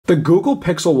The Google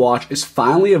Pixel Watch is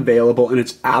finally available and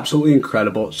it's absolutely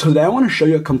incredible. So today I want to show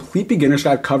you a complete beginner's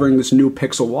guide covering this new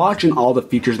Pixel Watch and all the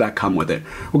features that come with it.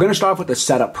 We're going to start off with the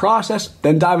setup process,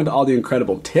 then dive into all the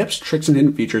incredible tips, tricks, and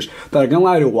hidden features that are going to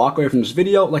allow you to walk away from this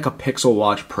video like a Pixel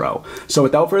Watch Pro. So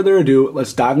without further ado,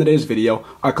 let's dive into today's video,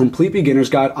 our complete beginner's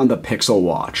guide on the Pixel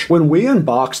Watch. When we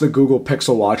unbox the Google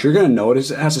Pixel Watch, you're going to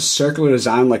notice it has a circular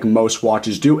design like most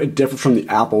watches do. It differs from the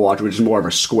Apple Watch, which is more of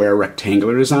a square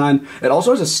rectangular design. It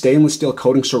also has a stainless steel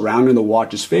coating surrounding the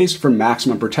watch's face for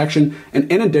maximum protection,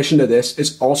 and in addition to this,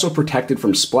 it's also protected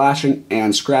from splashing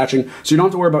and scratching, so you don't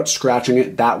have to worry about scratching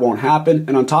it. That won't happen.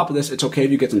 And on top of this, it's okay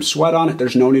if you get some sweat on it.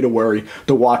 There's no need to worry.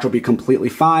 The watch will be completely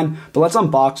fine. But let's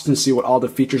unbox it and see what all the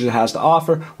features it has to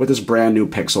offer with this brand new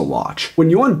Pixel Watch.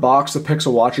 When you unbox the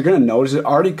Pixel Watch, you're going to notice it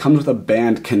already comes with a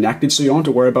band connected, so you don't have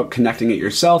to worry about connecting it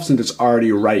yourself since it's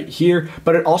already right here.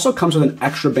 But it also comes with an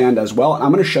extra band as well, and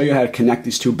I'm going to show you how to connect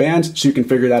these two bands so you can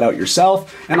figure that out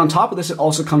yourself. And on top of this, it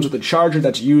also comes with a charger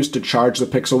that's used to charge the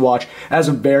Pixel Watch. It has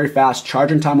a very fast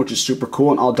charging time, which is super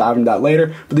cool, and I'll dive into that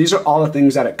later. But these are all the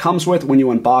things that it comes with. When you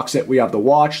unbox it, we have the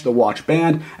watch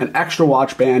band, an extra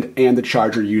watch band, and the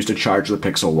charger used to charge the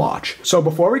Pixel Watch. So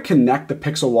before we connect the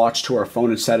Pixel Watch to our phone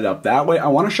and set it up that way, I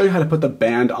want to show you how to put the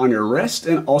band on your wrist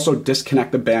and also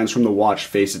disconnect the bands from the watch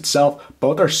face itself.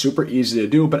 Both are super easy to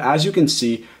do, but as you can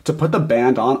see, to put the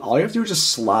band on, all you have to do is just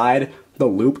slide the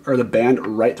loop or the band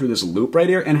right through this loop right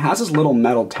here, and it has this little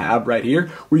metal tab right here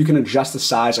where you can adjust the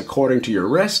size according to your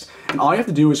wrist. And all you have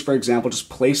to do is, for example, just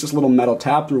place this little metal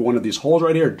tab through one of these holes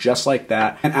right here, just like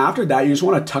that. And after that, you just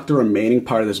want to tuck the remaining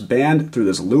part of this band through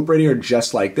this loop right here,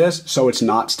 just like this, so it's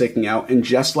not sticking out. And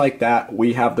just like that,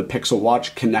 we have the Pixel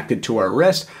Watch connected to our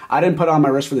wrist. I didn't put it on my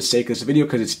wrist for the sake of this video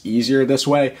because it's easier this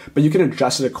way, but you can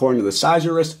adjust it according to the size of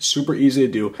your wrist. Super easy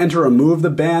to do. And to remove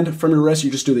the band from your wrist, you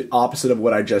just do the opposite of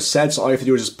what I just said. So all you have to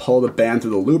do is just pull the band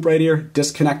through the loop right here,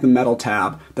 disconnect the metal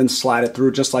tab, then slide it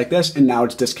through just like this, and now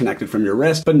it's disconnected from your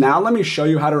wrist. But now let me show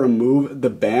you how to remove the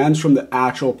bands from the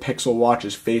actual Pixel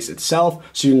Watch's face itself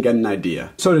so you can get an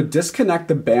idea. So to disconnect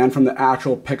the band from the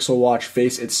actual Pixel Watch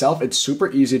face itself, it's super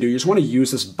easy to do. You just want to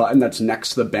use this button that's next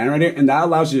to the band right here, and that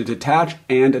allows you to detach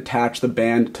and attach the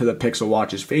band to the Pixel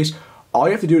Watch's face. All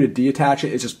you have to do to detach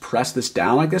it is just press this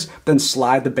down like this, then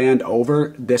slide the band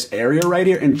over this area right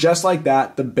here, and just like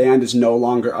that, the band is no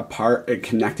longer apart and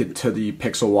connected to the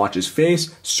Pixel Watch's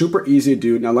face. Super easy to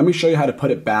do. Now let me show you how to put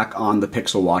it back on the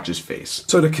Pixel Watch's face.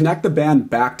 So to connect the band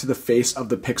back to the face of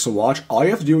the Pixel Watch, all you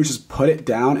have to do is just put it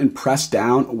down and press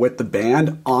down with the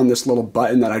band on this little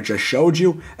button that I just showed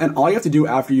you. And all you have to do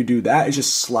after you do that is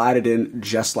just slide it in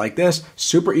just like this.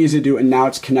 Super easy to do, and now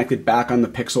it's connected back on the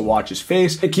Pixel Watch's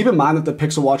face. And keep in mind that the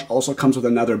Pixel Watch also comes with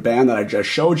another band that I just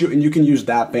showed you, and you can use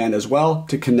that band as well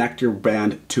to connect your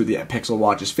band to the Pixel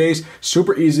Watch's face.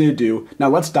 Super easy to do. Now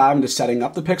let's dive into setting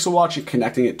up the Pixel Watch and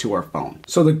connecting it to our phone.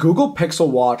 So the Google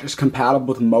Pixel Watch is compatible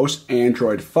with most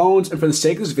Android phones, and for the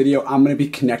sake of this video, I'm going to be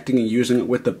connecting and using it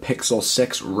with the Pixel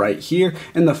 6 right here.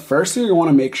 And the first thing you want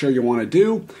to make sure you want to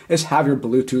do is have your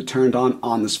Bluetooth turned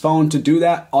on this phone. To do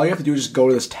that, all you have to do is just go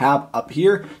to this tab up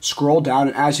here, scroll down,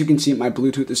 and as you can see, my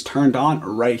Bluetooth is turned on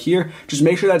right here. Just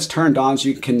make sure that's turned on so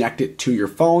you can connect it to your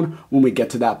phone when we get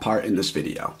to that part in this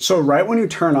video. So right when you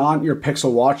turn on your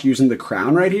Pixel Watch using the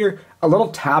crown right here, a little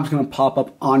tab is going to pop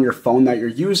up on your phone that you're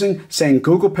using saying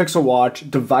Google Pixel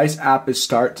Watch device app is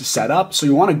start to set up. So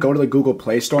you want to go to the Google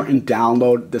Play Store and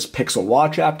download this Pixel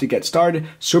Watch app to get started.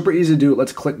 Super easy to do.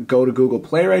 Let's click go to Google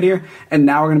Play right here. And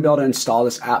now we're going to be able to install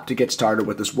this app to get started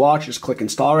with this watch. Just click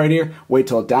install right here, wait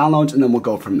till it downloads, and then we'll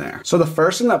go from there. So the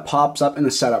first thing that pops up in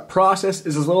the setup process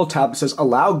is this little tab that says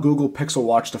allow Google Pixel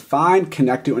Watch to find,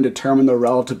 connect to, and determine the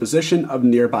relative position of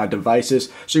nearby devices.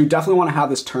 So you definitely want to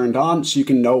have this turned on so you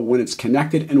can know when it's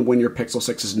connected and when your Pixel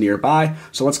 6 is nearby.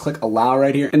 So let's click allow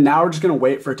right here. And now we're just going to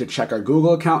wait for it to check our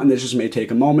Google account, and this just may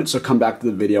take a moment, so come back to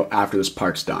the video after this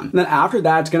part's done. And then after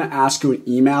that, it's going to ask you an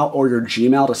email or your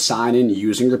Gmail to sign in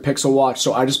using your Pixel Watch.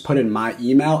 So I just put in my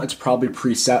email. It's probably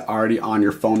preset already on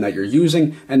your phone that you're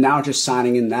using, and now just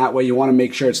signing in that way. You want to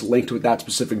make sure it's linked with that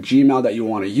specific Gmail that you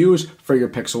want to use for your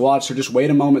Pixel Watch. So just wait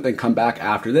a moment, then come back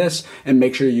after this and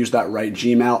make sure you use that right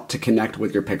Gmail to connect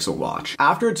with your Pixel Watch.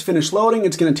 After it's finished loading,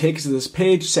 it's going to take us to this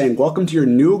page saying, welcome to your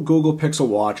new Google Pixel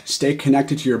Watch. Stay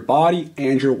connected to your body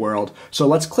and your world. So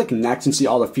let's click next and see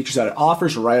all the features that it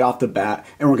offers right off the bat,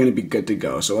 and we're going to be good to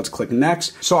go. So let's click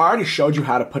next. So I already showed you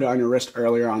how to put it on your wrist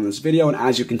earlier on this video, and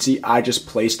as you can see, I just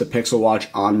placed the Pixel Watch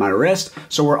on my wrist.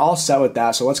 So we're all set with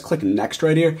that. So let's click next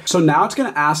right here. So now it's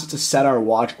going to ask us to set our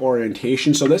watch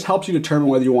orientation. So this helps you determine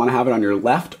whether you want to have it on your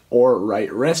left or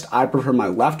right wrist. I prefer my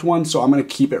left one, so I'm going to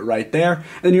keep it right there.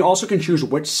 And then you also can choose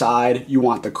which side you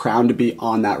want the crown to be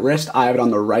on that wrist. I have it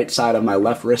on the right side of my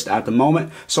left wrist at the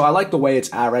moment, so I like the way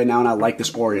it's at right now, and I like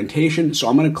this orientation, so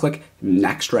I'm going to click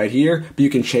next right here, but you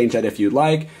can change that if you'd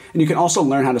like. And you can also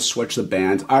learn how to switch the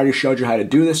bands. I already showed you how to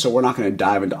do this, so we're not going to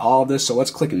dive into all of this. So let's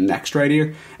click next right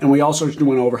here. And we also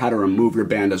went over how to remove your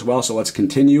band as well. So let's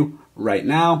continue right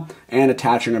now and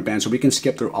attaching our band, so we can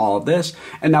skip through all of this.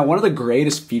 And now one of the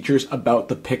greatest features about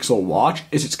the Pixel Watch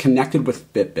is it's connected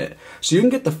with Fitbit. So you can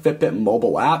get the Fitbit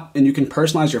mobile app and you can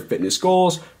personalize your fitness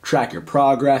goals, track your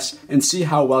progress, and see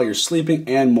how well you're sleeping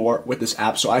and more with this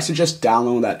app. So I suggest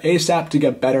downloading that ASAP to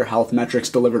get better health metrics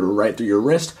delivered right through your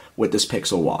wrist with this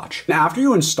Pixel Watch. Now, after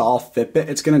you install Fitbit,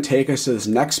 it's going to take us to this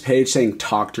next page saying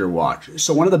talk to your watch.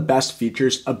 So one of the best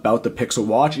features about the Pixel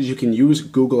Watch is you can use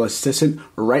Google Assistant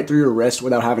right through your wrist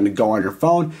without having to go on your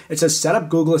phone. It says set up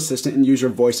Google Assistant and use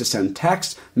your voice to send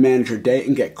text, manage your day,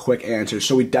 and get quick answers.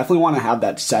 So we definitely want to have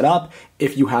that set up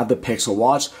if you have the Pixel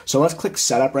Watch. So let's click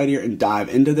setup right here and dive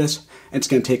into this. It's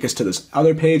going to take us to this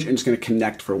other page and it's going to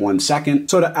connect for 1 second.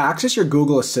 So to access your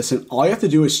Google Assistant, all you have to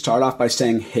do is start off by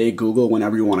saying, "Hey Google,"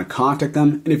 whenever you want to contact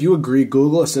them. And if you agree,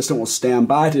 Google Assistant will stand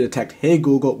by to detect "Hey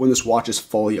Google" when this watch is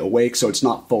fully awake. So it's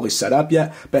not fully set up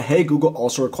yet, but "Hey Google"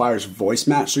 also requires voice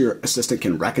match so your assistant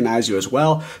can recognize you as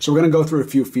well. So we're going to go through a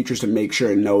few features to make sure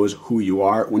it knows who you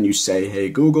are when you say "Hey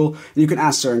Google." And you can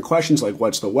ask certain questions like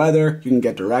what's the weather, you can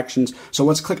get directions. So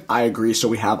let's click I agree so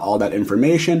we have all that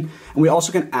information. And we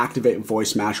also can activate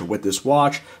voice match with this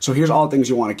watch. So here's all the things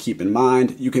you want to keep in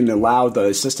mind. You can allow the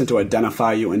assistant to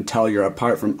identify you and tell you're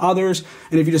apart from others.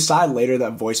 And if you decide later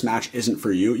that voice match isn't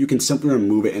for you, you can simply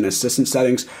remove it in assistant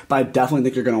settings. But I definitely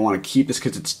think you're going to want to keep this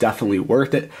because it's definitely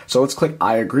worth it. So let's click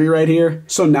I agree right here.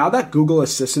 So now that Google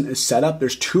Assistant is set up,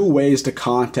 there's 2 ways to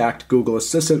contact Google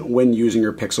Assistant when using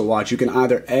your Pixel Watch. You can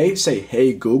either A, say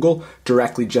 "Hey Google"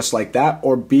 directly just like that,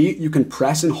 or B, you can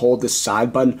press and hold this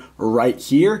side button right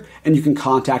here and you can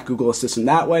contact Google Assistant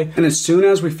that way. And as soon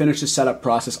as we finish the setup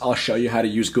process, I'll show you how to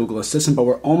use Google Assistant, but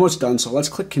we're almost done. So let's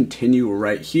click continue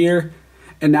right here.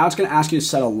 And now it's going to ask you to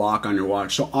set a lock on your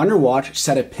watch. So on your watch,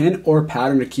 set a pin or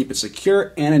pattern to keep it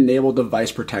secure and enable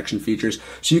device protection features.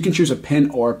 So you can choose a pin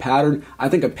or a pattern. I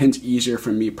think a pin's easier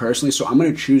for me personally, so I'm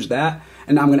going to choose that.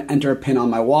 And now I'm going to enter a pin on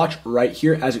my watch right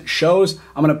here as it shows.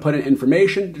 I'm going to put in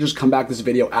information to just come back to this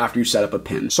video after you set up a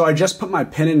pin. So I just put my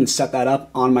pin in and set that up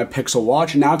on my Pixel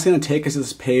Watch. And now it's going to take us to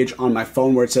this page on my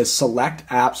phone where it says select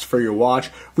apps for your watch.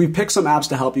 We picked some apps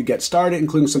to help you get started,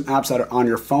 including some apps that are on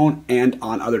your phone and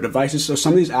on other devices. So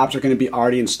some of these apps are going to be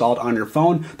already installed on your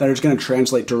phone that are just going to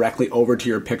translate directly over to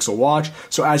your Pixel Watch.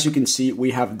 So as you can see,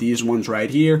 we have these ones right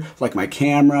here, like my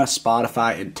camera,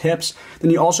 Spotify, and tips.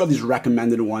 Then you also have these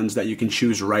recommended ones that you can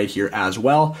choose right here as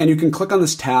well. And you can click on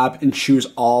this tab and choose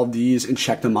all of these and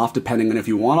check them off depending on if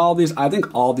you want all of these. I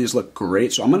think all of these look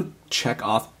great, so I'm going to check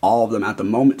off all of them at the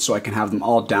moment so I can have them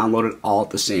all downloaded all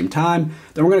at the same time.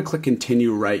 Then we're going to click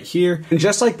continue right here. And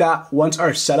just like that, once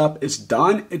our setup is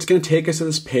done, it's going to take us to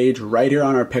this page right here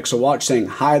on our Pixel Watch saying,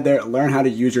 "Hi there, learn how to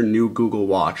use your new Google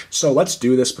Watch." So let's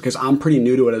do this because I'm pretty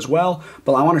new to it as well,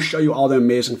 but I want to show you all the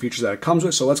amazing features that it comes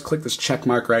with. So let's click this check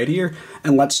mark right here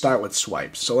and let's start with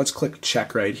swipes. So let's click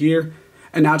check right here.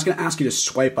 And now it's going to ask you to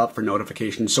swipe up for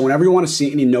notifications. So whenever you want to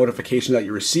see any notifications that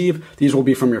you receive, these will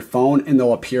be from your phone and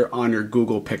they'll appear on your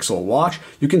Google Pixel Watch.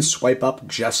 You can swipe up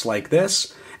just like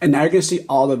this. And now you're going to see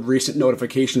all the recent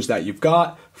notifications that you've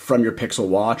got from your Pixel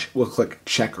Watch. We'll click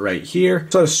check right here.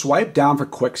 So to swipe down for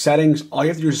quick settings, all you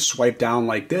have to do is swipe down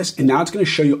like this. And now it's going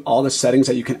to show you all the settings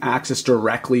that you can access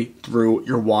directly through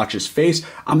your watch's face.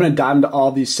 I'm going to dive into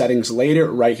all these settings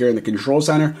later right here in the control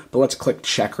center, but let's click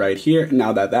check right here. And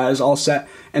now that is all set.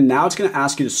 And now it's going to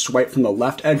ask you to swipe from the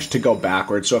left edge to go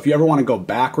backwards. So if you ever want to go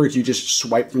backwards, you just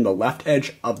swipe from the left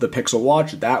edge of the Pixel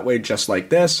Watch that way, just like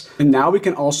this. And now we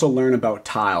can also learn about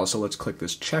tiles. So let's click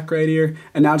this check right here.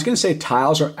 And now it's going to say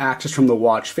tiles are accessed from the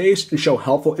watch face and show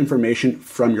helpful information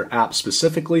from your app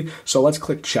specifically. So let's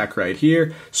click check right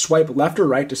here. Swipe left or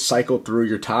right to cycle through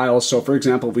your tiles. So for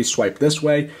example, if we swipe this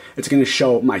way, it's going to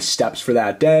show my steps for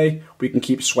that day. We can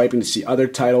keep swiping to see other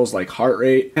titles like heart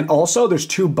rate. And also there's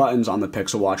 2 buttons on the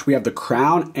Pixel Watch. We have the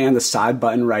crown and the side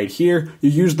button right here. You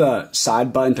use the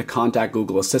side button to contact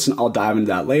Google Assistant. I'll dive into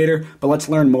that later, but let's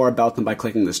learn more about them by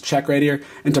clicking this check right here.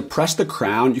 And to press the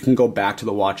crown, you can go back to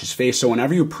the watch's face. So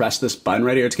whenever you press this button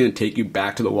right here, it's going to take you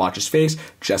back to the watch's face,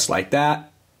 just like that.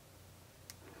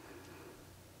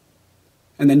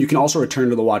 And then you can also return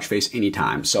to the watch face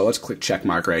anytime. So let's click check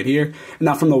mark right here. And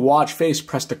now from the watch face,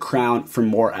 press the crown for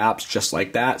more apps just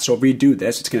like that. So if we do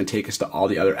this, it's going to take us to all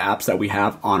the other apps that we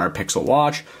have on our Pixel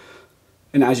Watch.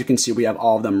 And as you can see, we have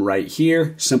all of them right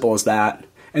here. Simple as that.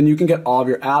 And you can get all of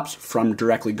your apps from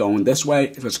directly going this way.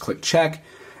 Just click check.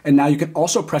 And now you can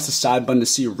also press the side button to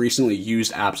see recently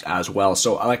used apps as well.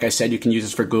 So like I said, you can use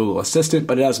this for Google Assistant,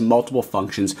 but it has multiple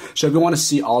functions. So if you want to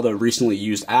see all the recently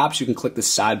used apps, you can click the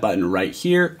side button right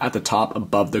here at the top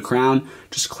above the crown.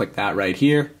 Just click that right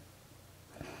here.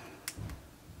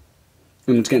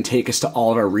 And it's going to take us to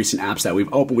all of our recent apps that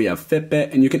we've opened. We have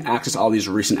Fitbit, and you can access all these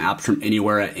recent apps from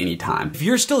anywhere at any time. If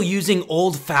you're still using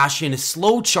old-fashioned,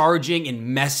 slow charging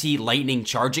and messy lightning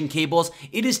charging cables,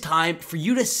 it is time for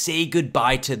you to say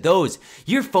goodbye to those.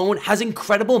 Your phone has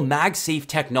incredible MagSafe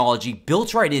technology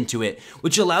built right into it,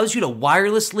 which allows you to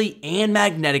wirelessly and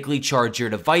magnetically charge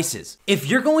your devices. If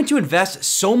you're going to invest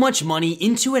so much money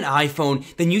into an iPhone,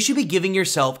 then you should be giving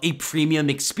yourself a premium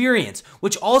experience,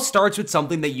 which all starts with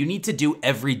something that you need to do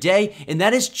every day, and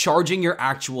that is charging your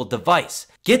actual device.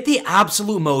 Get the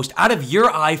absolute most out of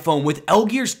your iPhone with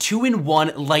Elgear's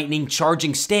 2-in-1 lightning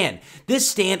charging stand. This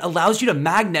stand allows you to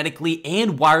magnetically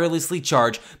and wirelessly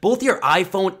charge both your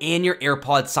iPhone and your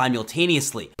AirPods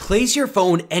simultaneously. Place your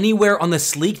phone anywhere on the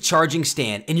sleek charging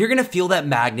stand and you're going to feel that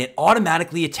magnet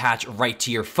automatically attach right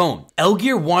to your phone.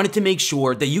 Elgear wanted to make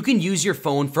sure that you can use your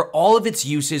phone for all of its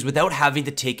uses without having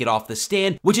to take it off the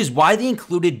stand, which is why they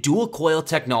included dual coil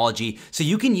technology so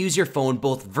you can use your phone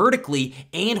both vertically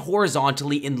and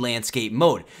horizontally in landscape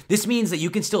mode. This means that you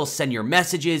can still send your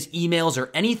messages, emails,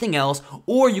 or anything else,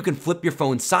 or you can flip your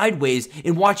phone sideways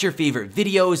and watch your favorite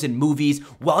videos and movies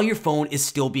while your phone is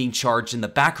still being charged in the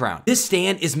background. This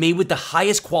stand is made with the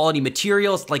highest quality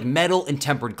materials like metal and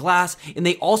tempered glass, and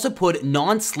they also put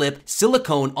non-slip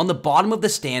silicone on the bottom of the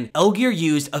stand. Elgear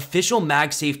used official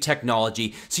MagSafe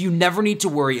technology, so you never need to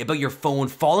worry about your phone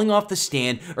falling off the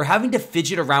stand or having to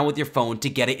fidget around with your phone to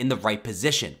get it in the right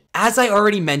position. As I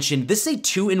already mentioned, this is a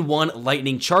 2-in-1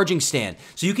 lightning charging stand,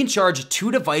 so you can charge two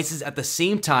devices at the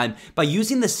same time by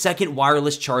using the second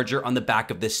wireless charger on the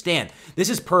back of this stand. This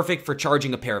is perfect for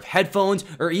charging a pair of headphones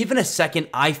or even a second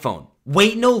iPhone.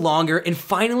 Wait no longer and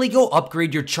finally go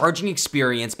upgrade your charging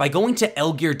experience by going to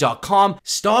elgear.com.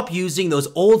 Stop using those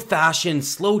old-fashioned,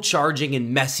 slow charging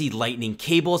and messy lightning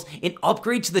cables and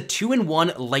upgrade to the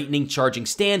 2-in-1 lightning charging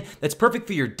stand that's perfect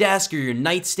for your desk or your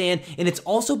nightstand, and it's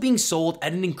also being sold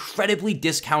at an incredibly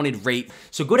discounted rate.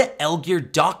 So go to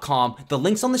elgear.com. The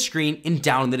link's on the screen and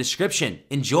down in the description.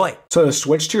 Enjoy. So to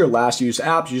switch to your last used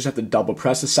apps, you just have to double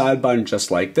press the side button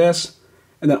just like this.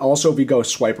 And then also if we go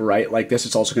swipe right like this,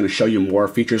 it's also going to show you more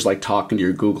features like talking to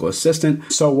your Google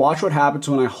Assistant. So watch what happens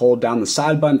when I hold down the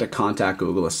side button to contact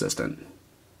Google Assistant.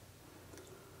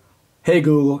 Hey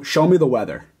Google, show me the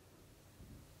weather.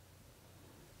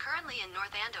 Currently in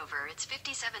North Andover, it's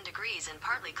 57 degrees and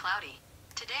partly cloudy.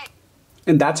 Today.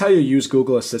 And that's how you use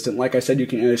Google Assistant. Like I said, you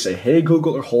can either say, hey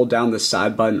Google, or hold down the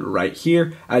side button right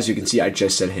here. As you can see, I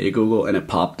just said, hey Google, and it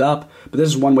popped up. But this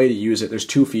is one way to use it. There's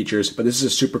two features, but this is a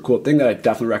super cool thing that I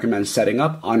definitely recommend setting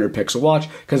up on your Pixel Watch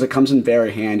because it comes in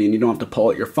very handy and you don't have to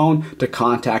pull out your phone to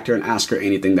contact her and ask her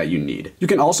anything that you need. You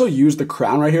can also use the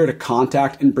crown right here to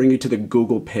contact and bring you to the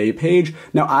Google Pay page.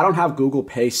 Now, I don't have Google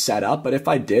Pay set up, but if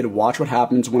I did, watch what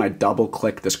happens when I double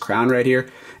click this crown right here.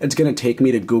 It's going to take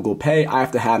me to Google Pay. I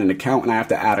have to add an account and I have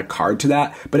to add a card to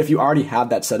that. But if you already have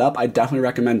that set up, I definitely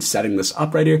recommend setting this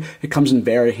up right here. It comes in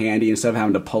very handy. Instead of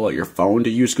having to pull out your phone to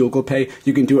use Google Pay,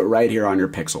 you can do it right here on your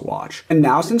Pixel Watch. And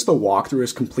now since the walkthrough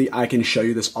is complete, I can show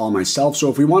you this all myself. So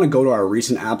if we want to go to our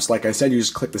recent apps, like I said, you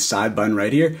just click the side button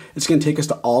right here. It's going to take us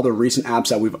to all the recent apps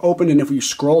that we've opened. And if we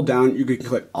scroll down, you can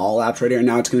click all apps right here. And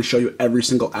now it's going to show you every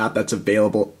single app that's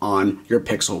available on your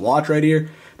Pixel Watch right here.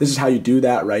 This is how you do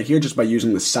that right here, just by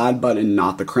using the side button,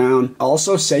 not the crown.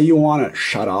 Also, say you want to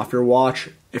shut off your watch.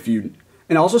 For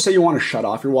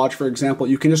example,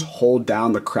 you can just hold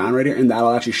down the crown right here and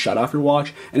that'll actually shut off your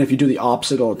watch. And if you do the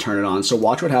opposite, it'll turn it on. So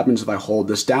watch what happens if I hold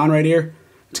this down right here.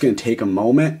 It's going to take a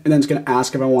moment, and then it's going to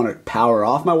ask if I want to power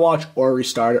off my watch or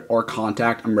restart it or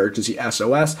contact emergency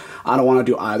SOS. I don't want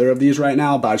to do either of these right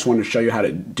now, but I just wanted to show you how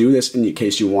to do this in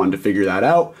case you wanted to figure that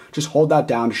out. Just hold that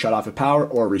down to shut off the power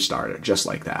or restart it, just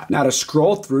like that. Now to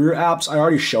scroll through your apps, I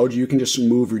already showed you can just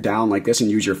move your down like this and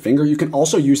use your finger. You can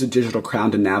also use the digital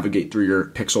crown to navigate through your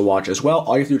Pixel Watch as well.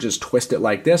 All you have to do is just twist it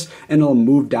like this, and it'll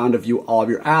move down to view all of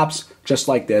your apps, just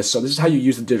like this. So this is how you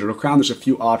use the digital crown. There's a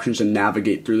few options to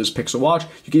navigate through this Pixel Watch.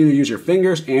 You can either use your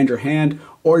fingers and your hand,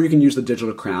 or you can use the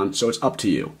digital crown, so it's up to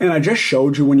you. And I just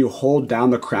showed you when you hold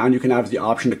down the crown, you can have the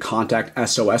option to contact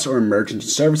SOS or emergency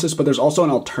services, but there's also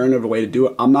an alternative way to do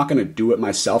it. I'm not gonna do it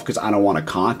myself because I don't wanna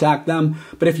contact them,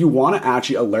 but if you wanna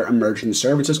actually alert emergency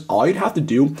services, all you'd have to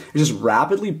do is just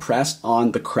rapidly press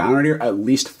on the crown right here at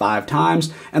least 5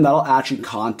 times, and that'll actually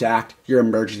contact your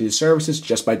emergency services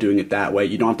just by doing it that way.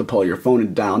 You don't have to pull your phone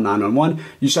and dial 911.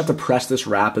 You just have to press this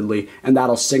rapidly, and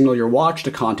that'll signal your watch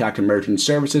to contact emergency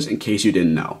services in case you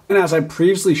didn't know. And as I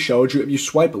previously showed you, if you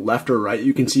swipe left or right,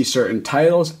 you can see certain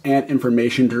titles and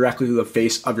information directly to the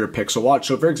face of your Pixel Watch.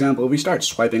 So for example, if we start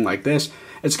swiping like this,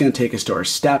 it's going to take us to our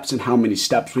steps and how many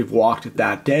steps we've walked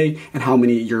that day and how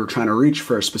many you're trying to reach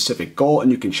for a specific goal,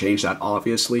 and you can change that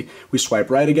obviously. We swipe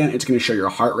right again, it's going to show your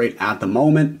heart rate at the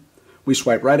moment. We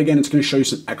swipe right again, it's going to show you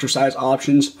some exercise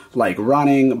options like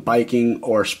running, biking,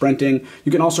 or sprinting.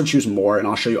 You can also choose more, and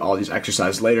I'll show you all these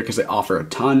exercises later because they offer a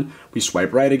ton. We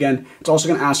swipe right again. It's also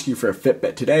going to ask you for a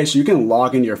Fitbit today, so you can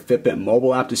log in your Fitbit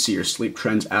mobile app to see your sleep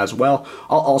trends as well.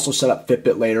 I'll also set up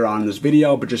Fitbit later on in this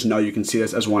video, but just know you can see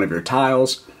this as one of your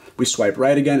tiles. We swipe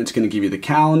right again, it's going to give you the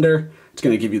calendar, it's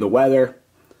going to give you the weather,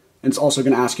 and it's also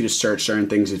going to ask you to search certain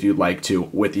things if you'd like to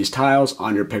with these tiles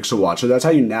on your Pixel Watch. So that's how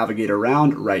you navigate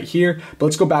around right here. But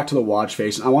let's go back to the watch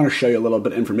face, and I want to show you a little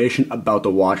bit of information about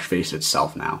the watch face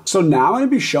itself now. So now I'm going to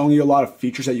be showing you a lot of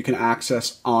features that you can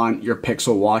access on your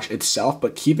Pixel Watch itself,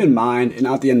 but keep in mind, and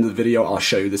at the end of the video, I'll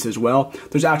show you this as well.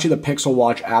 There's actually the Pixel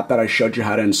Watch app that I showed you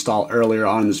how to install earlier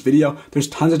on in this video. There's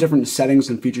tons of different settings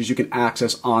and features you can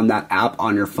access on that app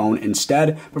on your phone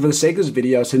instead. But for the sake of this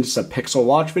video, since it's a Pixel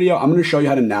Watch video, I'm going to show you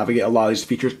how to navigate a lot of these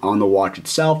features on the watch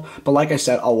itself. But like I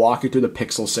said, I'll walk you through the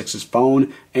Pixel 6's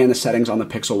phone and the settings on the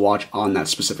Pixel Watch on that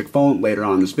specific phone later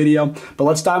on in this video. But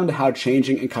let's dive into how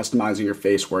changing and customizing your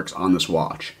face works on this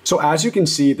watch. So as you can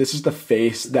see, this is the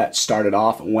face that started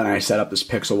off when I set up this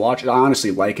Pixel Watch. I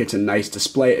honestly like it. It's a nice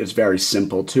display. It's very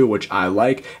simple too, which I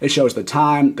like. It shows the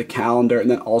time, the calendar,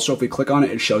 and then also if we click on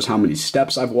it, it shows how many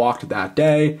steps I've walked that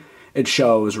day. It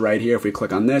shows right here, if we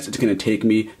click on this, it's going to take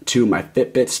me to my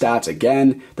Fitbit stats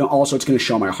again. Then also it's going to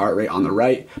show my heart rate on the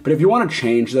right. But if you want to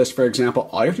change this, for example,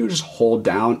 all you have to do is just hold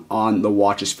down on the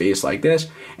watch's face like this.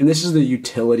 And this is the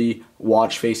utility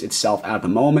watch face itself at the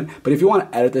moment. But if you want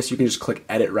to edit this, you can just click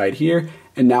edit right here.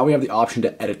 And now we have the option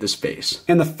to edit this face.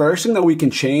 And the first thing that we can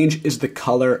change is the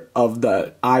color of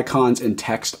the icons and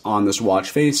text on this watch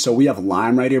face. So we have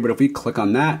lime right here, but if we click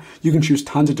on that, you can choose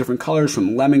tons of different colors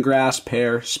from lemongrass,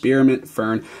 pear, spearmint,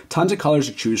 fern, tons of colors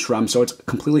to choose from. So it's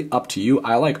completely up to you.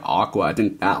 I like aqua. I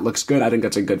think that looks good. I think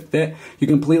that's a good fit. You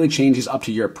can completely change these up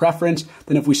to your preference.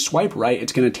 Then if we swipe right,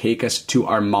 it's going to take us to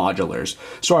our modulars.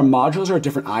 So our modulars are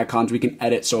different icons we can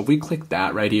edit. So if we click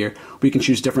that right here, we can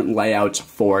choose different layouts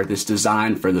for this design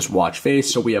for this watch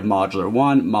face. So we have modular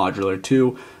 1, modular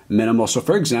 2, minimal. So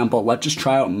for example, let's just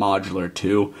try out modular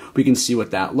 2. We can see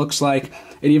what that looks like.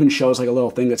 It even shows like a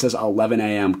little thing that says 11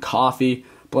 a.m. coffee.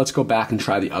 But let's go back and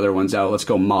try the other ones out. Let's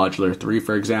go modular 3,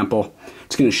 for example.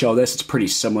 It's going to show this. It's pretty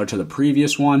similar to the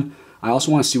previous one. I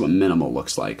also want to see what minimal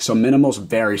looks like. So minimal is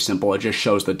very simple. It just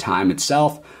shows the time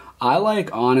itself.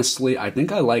 Honestly, I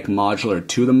think I like modular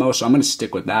 2 the most, so I'm going to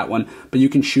stick with that one. But you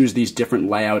can choose these different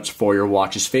layouts for your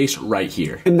watch's face right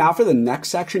here. And now for the next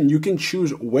section, you can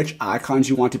choose which icons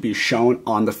you want to be shown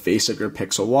on the face of your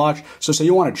Pixel Watch. So say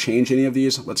you want to change any of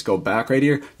these, let's go back right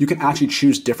here. You can actually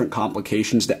choose different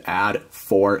complications to add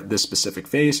for this specific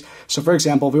face. So for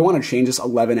example, if we want to change this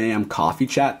 11 a.m. coffee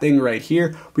chat thing right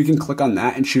here, we can click on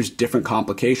that and choose different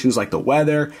complications like the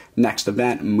weather, next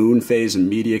event, moon phase, and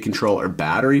media control or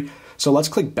battery. So let's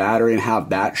click battery and have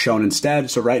that shown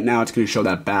instead. So right now it's going to show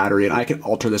that battery, and I can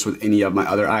alter this with any of my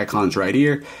other icons right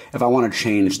here. If I want to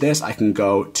change this, I can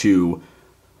go to,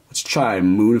 let's try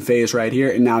moon phase right here,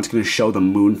 and now it's going to show the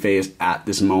moon phase at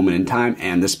this moment in time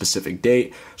and this specific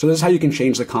date. So this is how you can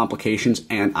change the complications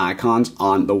and icons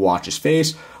on the watch's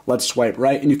face. Let's swipe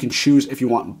right, and you can choose if you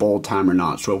want bold time or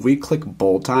not. So if we click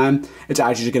bold time, it's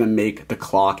actually going to make the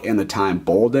clock and the time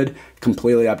bolded.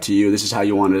 Completely up to you. This is how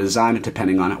you want to design it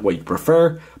depending on what you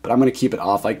prefer, but I'm going to keep it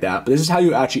off like that. But this is how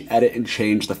you actually edit and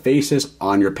change the faces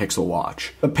on your Pixel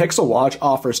Watch. The Pixel Watch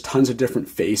offers tons of different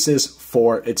faces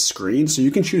for its screen, so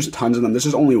you can choose tons of them. This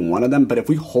is only one of them, but if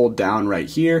we hold down right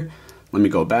here, let me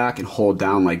go back and hold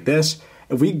down like this.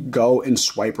 If we go and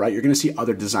swipe right, you're going to see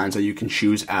other designs that you can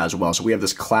choose as well. So we have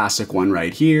this classic one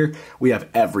right here. We have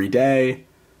everyday.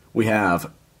 We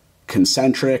have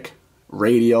concentric,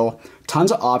 radial,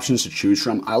 tons of options to choose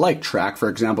from. I like track, for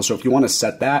example. So if you want to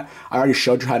set that, I already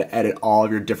showed you how to edit all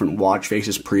of your different watch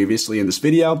faces previously in this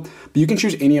video. But you can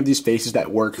choose any of these faces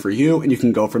that work for you, and you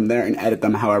can go from there and edit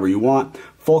them however you want.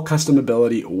 Full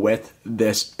customability with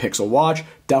this Pixel Watch.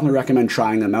 Definitely recommend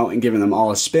trying them out and giving them all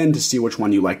a spin to see which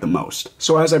one you like the most.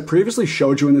 So as I previously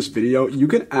showed you in this video, you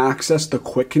can access the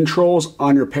quick controls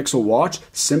on your Pixel Watch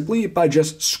simply by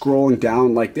just scrolling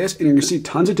down like this, and you're gonna see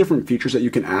tons of different features that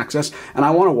you can access. And I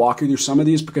wanna walk you through some of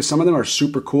these because some of them are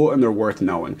super cool and they're worth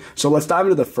knowing. So let's dive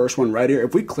into the first one right here.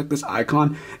 If we click this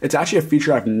icon, it's actually a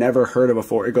feature I've never heard of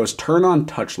before. It goes turn on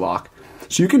touch lock.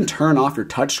 So you can turn off your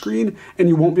touchscreen and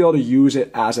you won't be able to use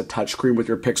it as a touchscreen with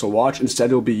your Pixel Watch. Instead,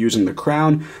 you'll be using the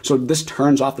crown. So this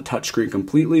turns off the touchscreen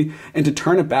completely. And to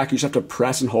turn it back, you just have to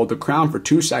press and hold the crown for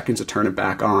 2 seconds to turn it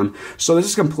back on. So this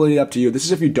is completely up to you. This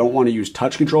is if you don't want to use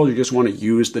touch controls, you just want to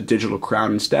use the digital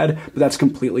crown instead, but that's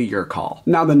completely your call.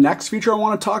 Now, the next feature I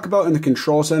want to talk about in the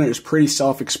control center is pretty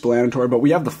self-explanatory, but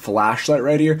we have the flashlight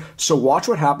right here. So watch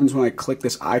what happens when I click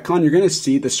this icon. You're going to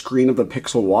see the screen of the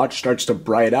Pixel Watch starts to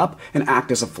bright up and act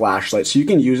as a flashlight. So you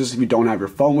can use this if you don't have your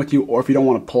phone with you, or if you don't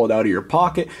want to pull it out of your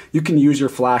pocket, you can use your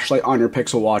flashlight on your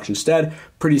Pixel Watch instead.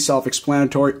 Pretty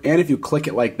self-explanatory. And if you click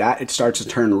it like that, it starts to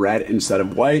turn red instead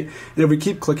of white. And if we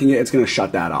keep clicking it, it's going to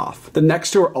shut that off. The next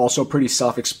two are also pretty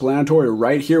self-explanatory.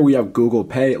 Right here, we have Google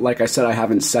Pay. Like I said, I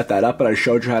haven't set that up, but I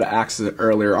showed you how to access it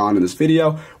earlier on in this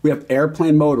video. We have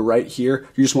airplane mode right here.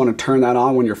 You just want to turn that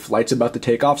on when your flight's about to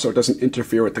take off so it doesn't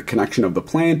interfere with the connection of the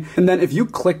plane. And then if you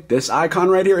click this icon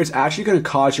right here, it's actually going to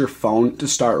cause your phone to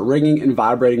start ringing and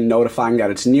vibrating, notifying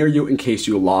that it's near you in case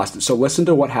you lost it. So listen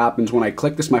to what happens when I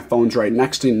click this. My phone's right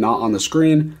next to me, not on the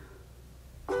screen.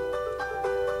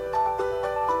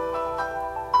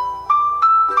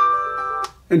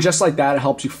 And just like that, it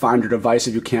helps you find your device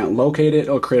if you can't locate it.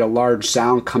 It'll create a large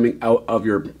sound coming out of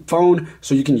your phone,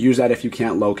 so you can use that if you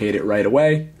can't locate it right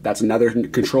away. That's another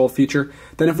control feature.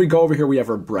 Then if we go over here, we have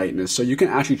our brightness. So you can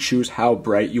actually choose how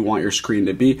bright you want your screen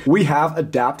to be. We have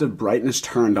adaptive brightness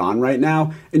turned on right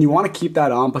now, and you want to keep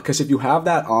that on because if you have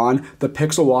that on, the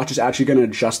Pixel Watch is actually going to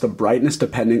adjust the brightness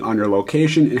depending on your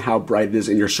location and how bright it is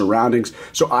in your surroundings.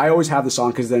 So I always have this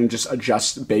on because then it just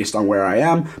adjusts based on where I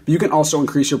am. But you can also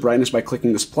increase your brightness by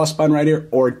clicking this plus button right here,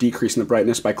 or decreasing the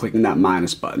brightness by clicking that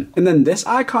minus button. And then this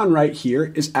icon right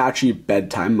here is actually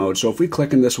bedtime mode. So if we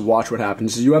click in this, watch what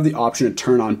happens is you have the option to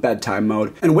turn on bedtime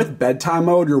mode. And with bedtime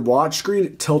mode, your watch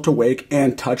screen, tilt awake,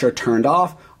 and touch are turned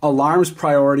off. Alarms,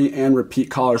 priority, and repeat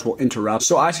callers will interrupt.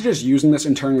 So I suggest using this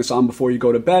and turning this on before you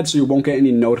go to bed so you won't get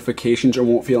any notifications or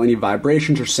won't feel any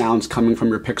vibrations or sounds coming from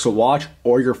your Pixel Watch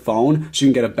or your phone, so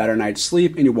you can get a better night's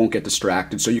sleep and you won't get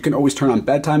distracted. So you can always turn on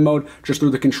bedtime mode just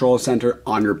through the control center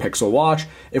on your Pixel Watch.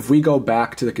 If we go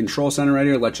back to the control center right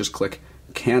here, let's just click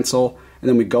cancel. And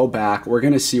then we go back, we're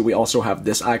gonna see we also have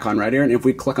this icon right here. And if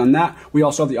we click on that, we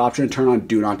also have the option to turn on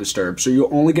Do Not Disturb. So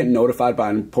you'll only get notified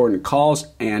by important calls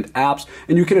and apps.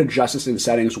 And you can adjust this in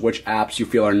settings, which apps you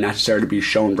feel are necessary to be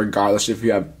shown regardless if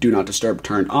you have Do Not Disturb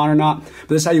turned on or not. But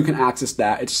this is how you can access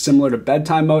that. It's similar to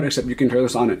bedtime mode, except you can turn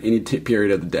this on at any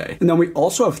period of the day. And then we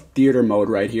also have theater mode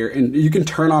right here. And you can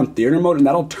turn on theater mode and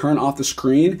that'll turn off the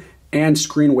screen and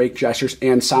screen wake gestures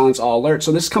and silence all alerts.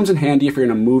 So this comes in handy if you're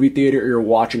in a movie theater or you're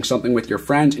watching something with your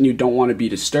friends and you don't want to be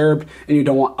disturbed and you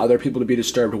don't want other people to be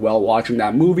disturbed while watching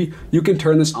that movie. You can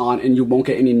turn this on and you won't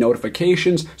get any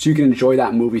notifications, so you can enjoy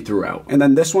that movie throughout. And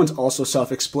then this one's also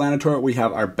self-explanatory. We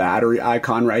have our battery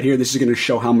icon right here. This is going to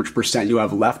show how much percent you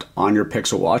have left on your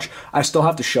Pixel Watch. I still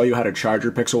have to show you how to charge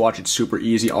your Pixel Watch. It's super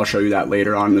easy. I'll show you that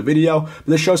later on in the video. But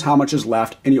this shows how much is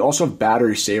left, and you also have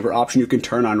battery saver option you can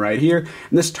turn on right here.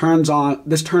 And this turns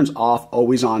off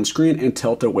always on screen and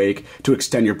tilt awake to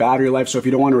extend your battery life. So if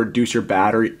you don't want to reduce your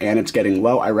battery and it's getting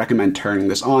low, I recommend turning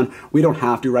this on. We don't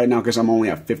have to right now because I'm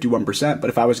only at 51%, but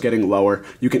if I was getting lower,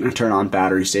 you can turn on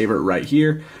battery saver right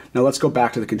here. Now let's go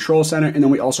back to the control center, and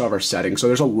then we also have our settings. So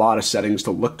there's a lot of settings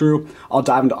to look through. I'll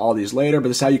dive into all these later, but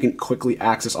this is how you can quickly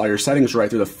access all your settings right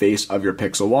through the face of your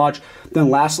Pixel Watch. Then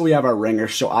lastly, we have our ringer.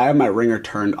 So I have my ringer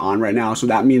turned on right now. So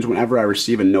that means whenever I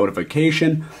receive a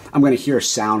notification, I'm going to hear a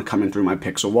sound coming through my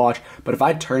Pixel Watch. But if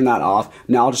I turn that off,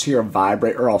 now I'll just hear a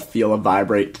vibrate, or I'll feel a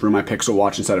vibrate through my Pixel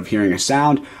Watch instead of hearing a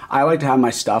sound. I like to have my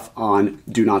stuff on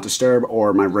Do Not Disturb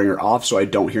or my ringer off so I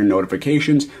don't hear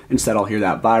notifications. Instead, I'll hear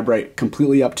that vibrate.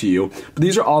 Completely up to you. But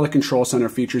these are all the control center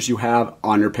features you have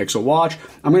on your Pixel Watch.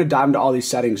 I'm going to dive into all these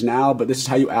settings now, but this is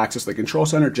how you access the control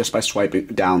center just by swiping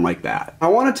down like that. I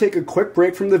want to take a quick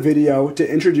break from the video to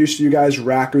introduce to you guys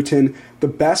Rakuten, the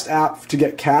best app to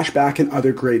get cash back and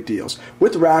other great deals.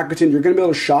 With Rakuten, you're going to be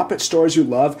able to shop at stores you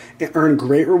love and earn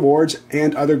great rewards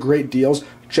and other great deals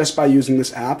just by using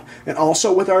this app. And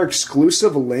also with our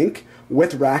exclusive link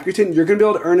with Rakuten, you're going to be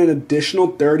able to earn an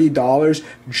additional $30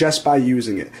 just by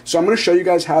using it. So I'm going to show you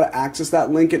guys how to access that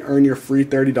link and earn your free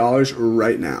 $30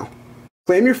 right now.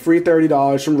 Claim your free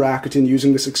 $30 from Rakuten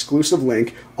using this exclusive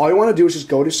link. All you want to do is just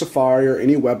go to Safari or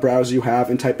any web browser you have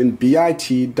and type in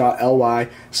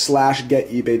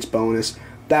bit.ly/getebates-bonus.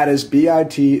 That is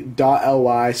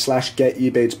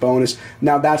bit.ly/getebates-bonus.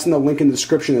 Now that's in the link in the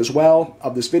description as well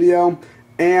of this video.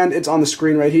 and it's on the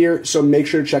screen right here, so make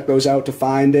sure to check those out to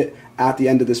find it at the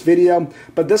end of this video.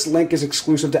 But this link is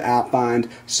exclusive to AppFind,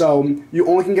 so you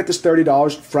only can get this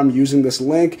 $30 from using this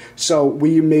link. So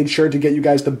we made sure to get you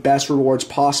guys the best rewards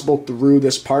possible through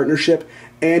this partnership,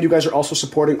 and you guys are also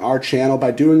supporting our channel by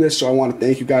doing this, so I want to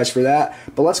thank you guys for that.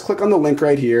 But let's click on the link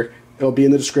right here. It'll be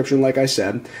in the description, like I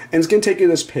said, and it's going to take you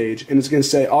to this page, and it's going to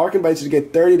say, Ark invites you to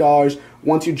get $30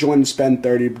 once you join and spend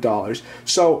 $30.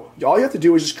 So all you have to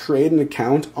do is just create an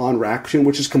account on Rakuten,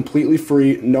 which is completely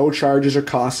free, no charges or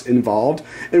costs involved.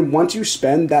 And once you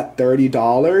spend that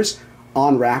 $30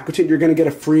 on Rakuten, you're going to get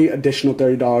a free additional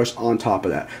 $30 on top of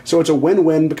that. So it's a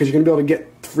win-win because you're going to be able to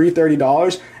get free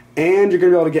 $30, and you're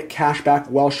going to be able to get cash back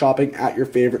while shopping at your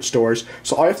favorite stores.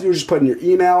 So all you have to do is just put in your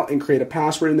email and create a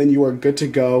password, and then you are good to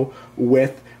go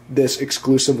with this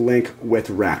exclusive link with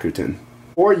Rakuten.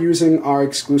 Before using our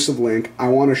exclusive link, I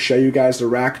want to show you guys the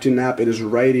Rakuten app. It is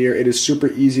right here. It is super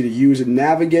easy to use and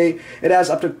navigate. It has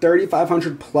up to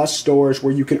 3,500 plus stores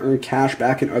where you can earn cash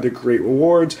back and other great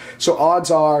rewards. So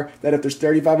odds are that if there's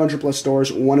 3,500 plus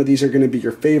stores, one of these are going to be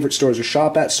your favorite stores to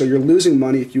shop at. So you're losing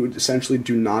money if you essentially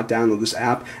do not download this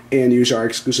app and use our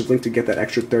exclusive link to get that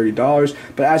extra $30.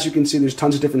 But as you can see, there's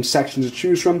tons of different sections to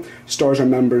choose from. Stores our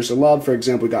members love. For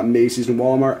example, we got Macy's and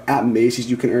Walmart. At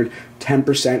Macy's, you can earn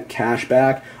 10% cash back.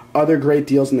 Other great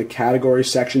deals in the category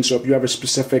section. So if you have a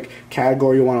specific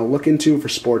category you want to look into for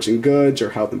sports and goods or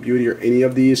health and beauty or any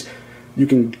of these, you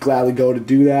can gladly go to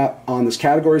do that on this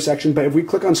category section. But if we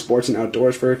click on sports and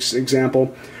outdoors, for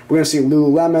example, we're going to see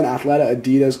Lululemon, Athleta,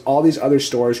 Adidas, all these other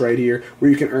stores right here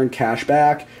where you can earn cash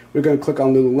back. We're going to click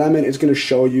on Lululemon. It's going to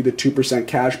show you the 2%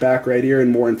 cash back right here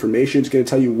and more information. It's going to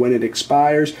tell you when it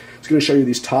expires. It's going to show you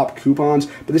these top coupons.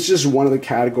 But this is just one of the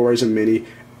categories of many.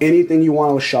 Anything you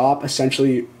want to shop,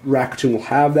 essentially Rakuten will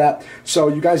have that. So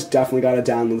you guys definitely got to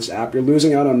download this app. You're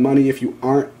losing out on money if you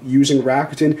aren't using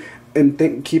Rakuten.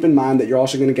 And keep in mind that you're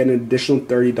also going to get an additional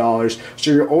 $30. So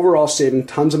you're overall saving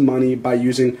tons of money by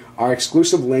using our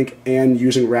exclusive link and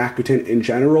using Rakuten in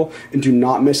general. And do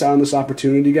not miss out on this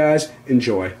opportunity, guys.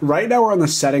 Enjoy. Right now we're on the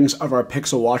settings of our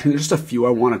Pixel Watch, and there's just a few I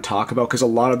want to talk about because a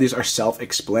lot of these are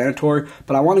self-explanatory.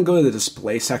 But I want to go to the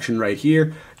display section right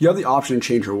here. You have the option to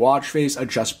change your watch face,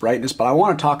 adjust brightness, but I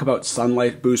want to talk about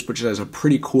sunlight boost, which is a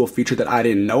pretty cool feature that I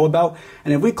didn't know about.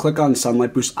 And if we click on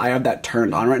sunlight boost, I have that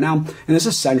turned on right now. And this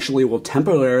essentially will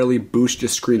temporarily boost your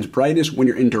screen's brightness when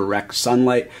you're in direct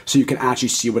sunlight, so you can actually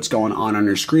see what's going on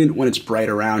your screen when it's bright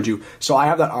around you. So I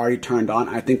have that already turned on.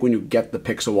 I think when you get the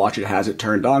Pixel Watch, it has it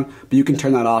turned on, but you can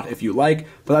turn that off if you like.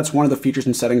 But that's one of the features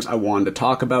and settings I wanted to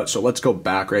talk about. So let's go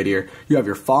back right here. You have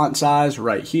your font size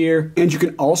right here, and you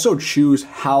can also choose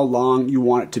how long you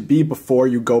want it to be before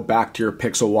you go back to your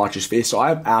Pixel Watch's face. So I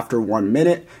have after 1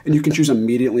 minute, and you can choose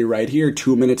immediately right here,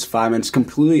 2 minutes, 5 minutes,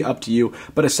 completely up to you.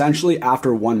 But essentially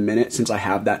after 1 minute, since I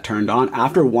have that turned on,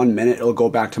 after 1 minute, it'll go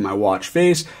back to my watch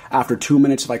face. After 2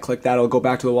 minutes, if I click that, it'll go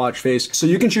back to the watch face. So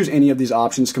you can choose any of these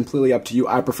options, completely up to you.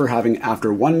 I prefer having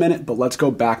after 1 minute, but let's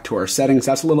go back to our settings.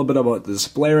 That's a little bit about the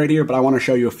display right here, but I want to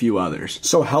show you a few others.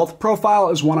 So health profile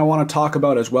is one I want to talk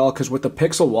about as well, because with the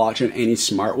Pixel Watch and any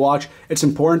smartwatch, it's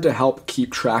important to help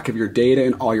keep track of your data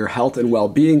and all your health and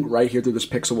well-being right here through this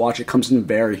Pixel Watch. It comes in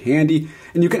very handy,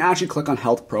 and you can actually click on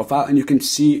health profile and you can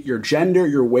see your gender,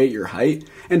 your weight, your height,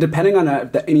 and depending on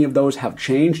if any of those have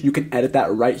changed, you can edit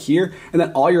that right here, and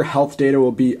then all your health data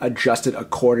will be adjusted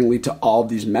accordingly to all of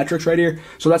these metrics right here.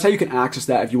 So that's how you can access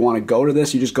that. If you want to go to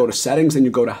this, you just go to settings and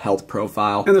you go to health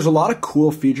profile, and there's a lot of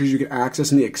cool features you can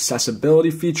access in the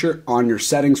accessibility feature on your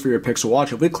settings for your Pixel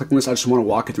Watch. If we click on this, I just want to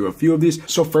walk you through a few of these.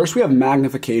 So first we have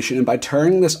magnification, and by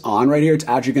turning this on right here, it's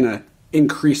actually going to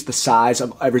increase the size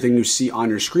of everything you see on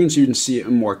your screen so you can see it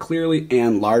more clearly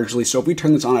and largely. So if we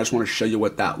turn this on, I just want to show you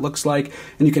what that looks like,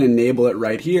 and you can enable it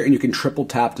right here, and you can triple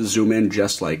tap to zoom in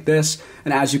just like this,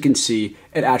 and as you can see,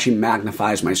 it actually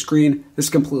magnifies my screen. This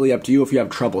is completely up to you if you have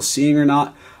trouble seeing or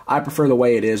not. I prefer the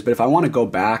way it is, but if I want to go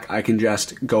back, I can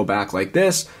just go back like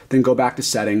this, then go back to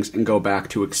settings and go back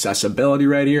to accessibility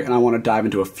right here, and I want to dive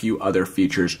into a few other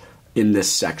features in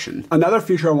this section. Another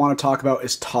feature I want to talk about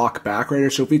is talk back right here.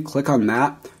 So if we click on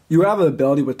that, you have the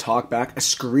ability with talkback, a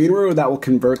screen reader that will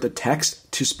convert the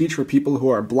text to speech for people who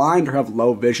are blind or have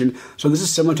low vision. So this is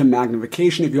similar to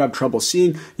magnification. If you have trouble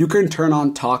seeing, you can turn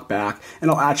on talkback and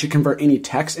it'll actually convert any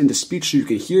text into speech so you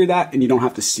can hear that and you don't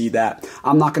have to see that.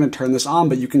 I'm not going to turn this on,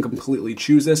 but you can completely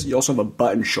choose this. You also have a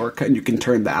button shortcut and you can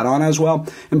turn that on as well.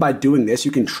 And by doing this,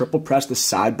 you can triple press the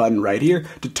side button right here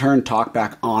to turn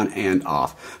talkback on and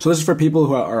off. So this is for people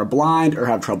who are blind or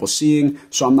have trouble seeing,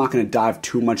 so I'm not going to dive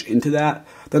too much into that.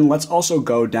 Then let's also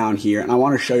go down here, and I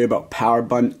want to show you about power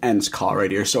button ends call right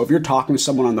here. So if you're talking to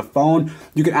someone on the phone,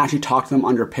 you can actually talk to them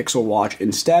on your Pixel Watch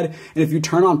instead. And if you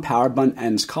turn on power button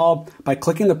ends call, by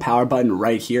clicking the power button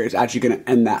right here, it's actually going to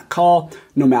end that call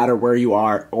no matter where you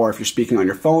are, or if you're speaking on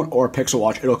your phone or Pixel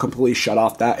Watch, it'll completely shut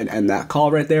off that and end that call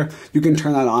right there. You can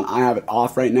turn that on. I have it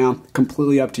off right now,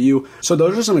 completely up to you. So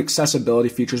those are some accessibility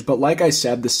features, but like I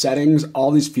said, the settings,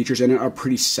 all these features in it are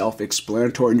pretty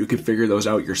self-explanatory and you can figure those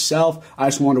out yourself. I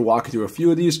just wanted to walk you through a few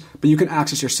of these, but you can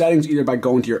access your settings either by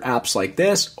going to your apps like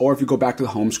this, or if you go back to the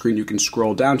home screen, you can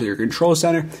scroll down to your control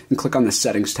center and click on the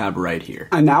settings tab right here.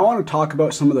 I now want to talk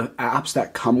about some of the apps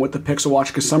that come with the Pixel Watch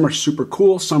because some are super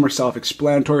cool, some are self-explanatory,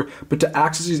 but to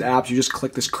access these apps, you just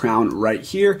click this crown right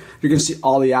here. You're going to see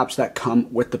all the apps that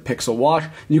come with the Pixel Watch.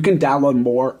 You can download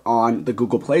more on the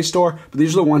Google Play Store, but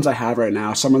these are the ones I have right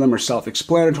now. Some of them are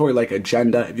self-explanatory, like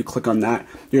Agenda. If you click on that,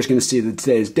 you're just going to see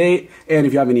today's date, and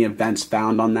if you have any events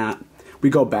found on that. We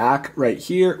go back right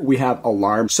here, we have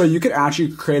alarm. So you can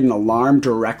actually create an alarm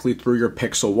directly through your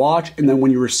Pixel Watch, and then when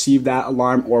you receive that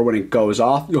alarm or when it goes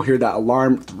off, you'll hear that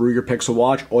alarm through your Pixel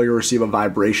Watch, or you'll receive a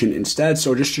vibration instead.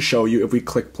 So just to show you, if we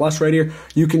click plus right here,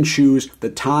 you can choose the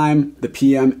time, the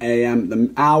PM, AM,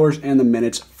 the hours, and the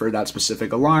minutes for that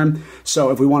specific alarm. So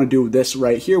if we want to do this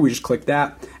right here, we just click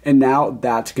that, and now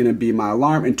that's going to be my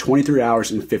alarm in 23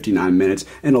 hours and 59 minutes,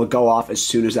 and it'll go off as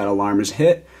soon as that alarm is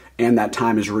hit and that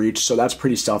time is reached. So that's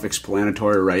pretty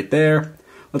self-explanatory right there.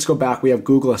 Let's go back. We have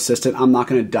Google Assistant. I'm not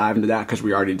going to dive into that because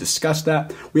we already discussed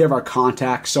that. We have our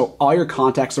contacts. So all your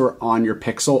contacts that are on your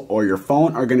Pixel or your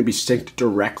phone are going to be synced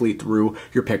directly through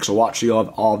your Pixel Watch. So you'll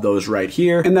have all of those right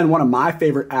here. And then one of my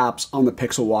favorite apps on the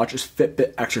Pixel Watch is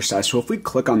Fitbit Exercise. So if we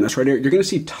click on this right here, you're going to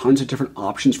see tons of different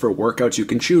options for workouts you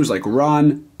can choose, like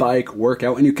run, bike,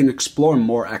 workout, and you can explore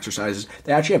more exercises.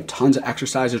 They actually have tons of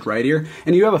exercises right here.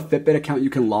 And you have a Fitbit account you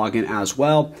can log in as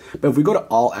well. But if we go to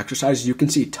all exercises, you can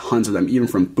see tons of them, even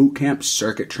from boot camp,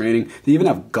 circuit training. They even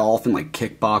have golf and like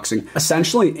kickboxing.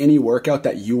 Essentially any workout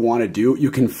that you want to do,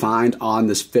 you can find on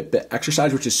this Fitbit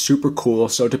Exercise, which is super cool.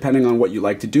 So depending on what you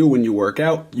like to do when you work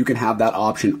out, you can have that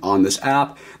option on this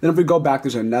app. Then if we go back,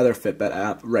 there's another Fitbit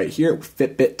app right here,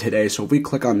 Fitbit Today. So if we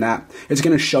click on that, it's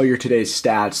going to show your today's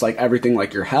stats, like everything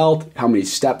like your health, how many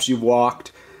steps you've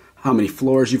walked, how many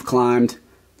floors you've climbed,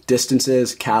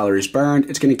 distances, calories burned.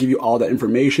 It's going to give you all that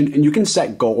information, and you can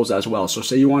set goals as well. So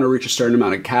say you want to reach a certain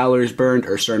amount of calories burned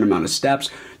or a certain amount of steps,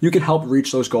 you can help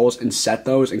reach those goals and set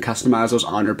those and customize those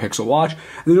on your Pixel Watch,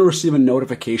 and then you'll receive a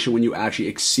notification when you actually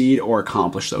exceed or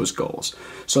accomplish those goals.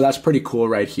 So that's pretty cool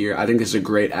right here. I think this is a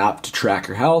great app to track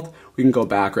your health. We can go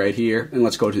back right here and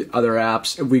let's go to the other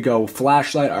apps. If we go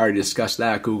flashlight, I already discussed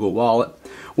that, Google Wallet.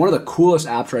 One of the coolest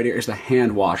apps right here is the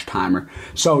hand wash timer.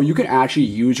 So you can actually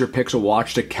use your Pixel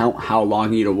Watch to count how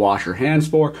long you need to wash your hands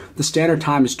for. The standard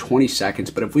time is 20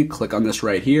 seconds, but if we click on this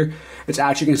right here, it's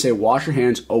actually going to say wash your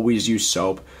hands, always use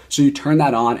soap. So you turn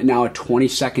that on, and now a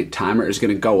 20-second timer is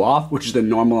going to go off, which is the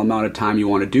normal amount of time you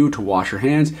want to do to wash your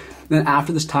hands. Then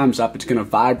after this time's up, it's going to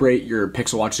vibrate. Your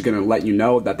Pixel Watch is going to let you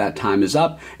know that that time is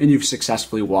up and you've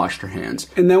successfully washed your hands.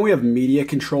 And then we have media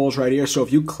controls right here. So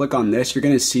if you click on this, you're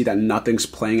going to see that nothing's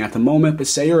playing at the moment. But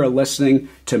say you're listening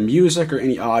to music or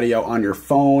any audio on your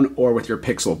phone or with your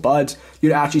Pixel Buds,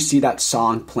 you'd actually see that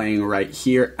song playing right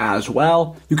here as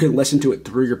well. You can listen to it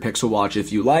through your Pixel Watch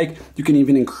if you like. You can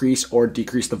even increase or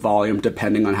decrease the volume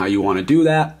depending on how you want to do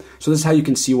that. So this is how you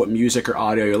can see what music or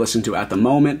audio you're listening to at the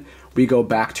moment. We go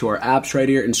back to our apps right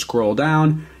here and scroll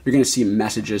down. You're going to see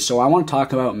messages. So I want to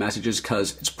talk about messages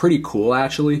because it's pretty cool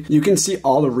actually. You can see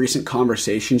all the recent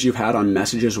conversations you've had on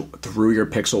messages through your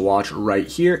Pixel Watch right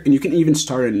here. And you can even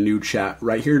start a new chat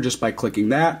right here just by clicking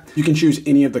that. You can choose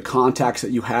any of the contacts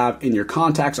that you have in your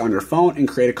contacts on your phone and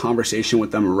create a conversation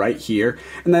with them right here.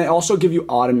 And they also give you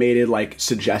automated like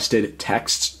suggested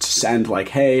texts to send, like,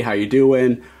 hey, how you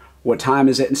doing? What time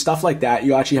is it, and stuff like that.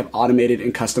 You actually have automated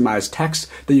and customized texts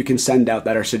that you can send out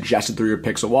that are suggested through your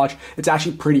Pixel Watch. It's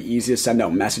actually pretty easy to send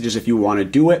out messages if you want to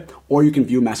do it, or you can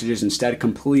view messages instead,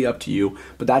 completely up to you.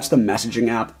 But that's the messaging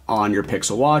app on your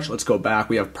Pixel Watch. Let's go back.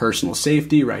 We have personal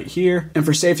safety right here. And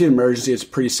for safety and emergency, it's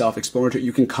pretty self-explanatory.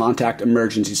 You can contact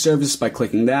emergency services by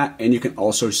clicking that, and you can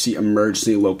also see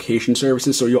emergency location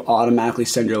services. So you'll automatically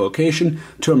send your location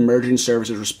to emergency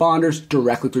services responders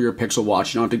directly through your Pixel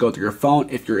Watch. You don't have to go through your phone.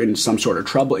 If you're in some sort of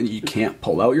trouble and you can't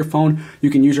pull out your phone, you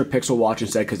can use your Pixel Watch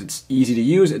instead because it's easy to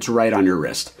use. It's right on your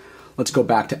wrist. Let's go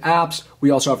back to apps. We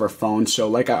also have our phone. So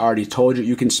like I already told you,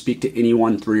 you can speak to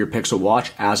anyone through your Pixel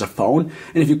Watch as a phone.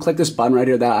 And if you click this button right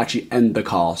here, that'll actually end the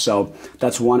call. So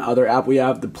that's one other app we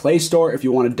have. The Play Store, if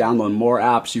you want to download more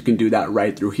apps, you can do that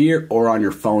right through here or on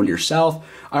your phone yourself.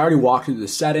 I already walked through the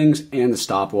settings and the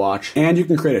stopwatch. And you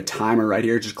can create a timer right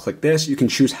here. Just click this. You can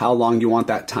choose how long you want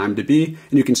that time to be.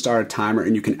 And you can start a timer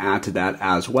and you can add to that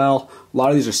as well. A lot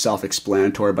of these are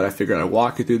self-explanatory, but I figured I'd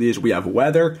walk you through these. We have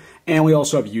weather, and we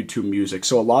also have YouTube Music.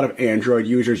 So a lot of Android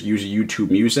users use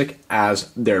YouTube Music as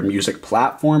their music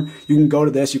platform. You can go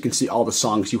to this, you can see all the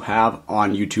songs you have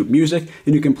on YouTube Music,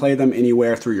 and you can play them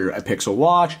anywhere through your Pixel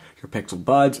Watch, your Pixel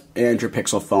Buds, and your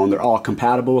Pixel phone. They're all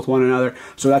compatible with one another,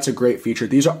 so that's a great feature.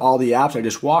 These are all the apps I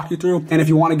just walked you through, and if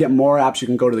you want to get more apps, you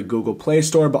can go to the Google Play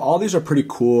Store, but all these are pretty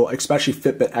cool, especially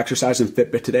Fitbit Exercise and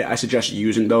Fitbit Today. I suggest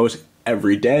using those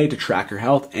every day to track your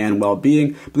health and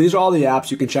well-being. But these are all the apps.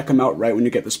 You can check them out right when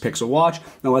you get this Pixel Watch.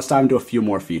 Now let's dive into a few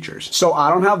more features. So I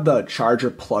don't have the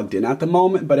charger plugged in at the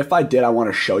moment, but if I did, I want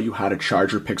to show you how to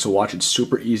charge your Pixel Watch. It's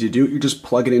super easy to do. You just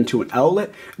plug it into an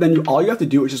outlet. Then all you have to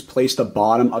do is just place the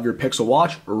bottom of your Pixel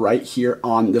Watch right here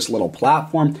on this little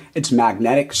platform. It's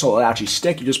magnetic, so it'll actually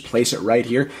stick. You just place it right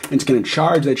here and it's going to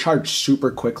charge. They charge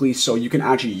super quickly, so you can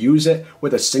actually use it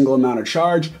with a single amount of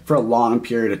charge for a long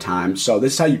period of time. So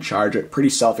this is how you charge it. Pretty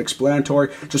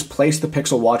self-explanatory. Just place the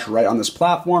Pixel Watch right on this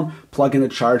platform, plug in the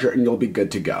charger, and you'll be good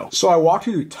to go. So I walked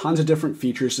you through tons of different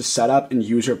features to set up and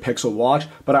use your Pixel Watch,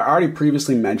 but I already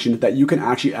previously mentioned that you can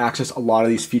actually access a lot of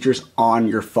these features on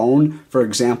your phone, for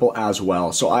example, as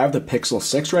well. So I have the Pixel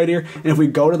 6 right here, and if we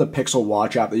go to the Pixel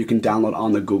Watch app that you can download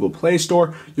on the Google Play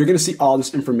Store, you're going to see all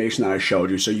this information that I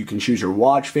showed you. So you can choose your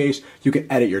watch face, you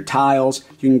can edit your tiles,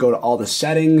 you can go to all the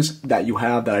settings that you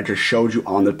have that I just showed you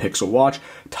on the Pixel Watch.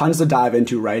 Tons to dive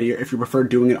into right here. If you prefer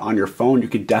doing it on your phone, you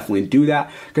could definitely do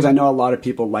that, because I know a lot of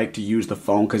people like to use the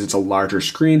phone because it's a larger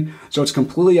screen. So it's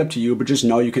completely up to you, but just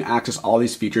know you can access all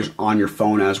these features on your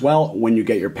phone as well when you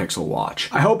get your Pixel Watch.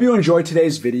 I hope you enjoyed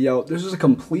today's video. This is a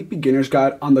complete beginner's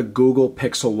guide on the Google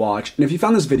Pixel Watch. And if you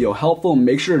found this video helpful,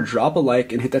 make sure to drop a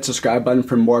like and hit that subscribe button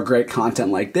for more great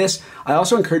content like this. I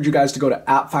also encourage you guys to go to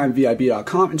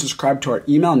appfindvib.com and subscribe to our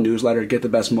email newsletter to get the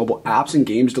best mobile apps and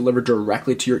games delivered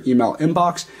directly to your email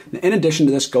inbox. And in addition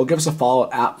to this, go give us a follow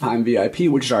at AppFindVIP,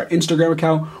 which is our Instagram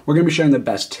account. We're going to be sharing the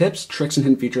best tips, tricks, and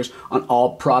hidden features on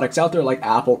all products out there like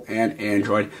Apple and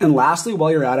Android. And lastly,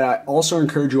 while you're at it, I also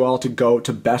encourage you all to go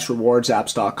to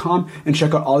bestrewardsapps.com and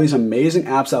check out all these amazing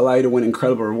apps that allow you to win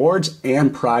incredible rewards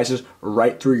and prizes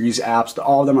right through these apps.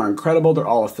 All of them are incredible. They're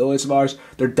all affiliates of ours.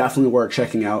 They're definitely worth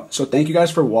checking out. So thank you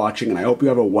guys for watching, and I hope you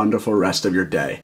have a wonderful rest of your day.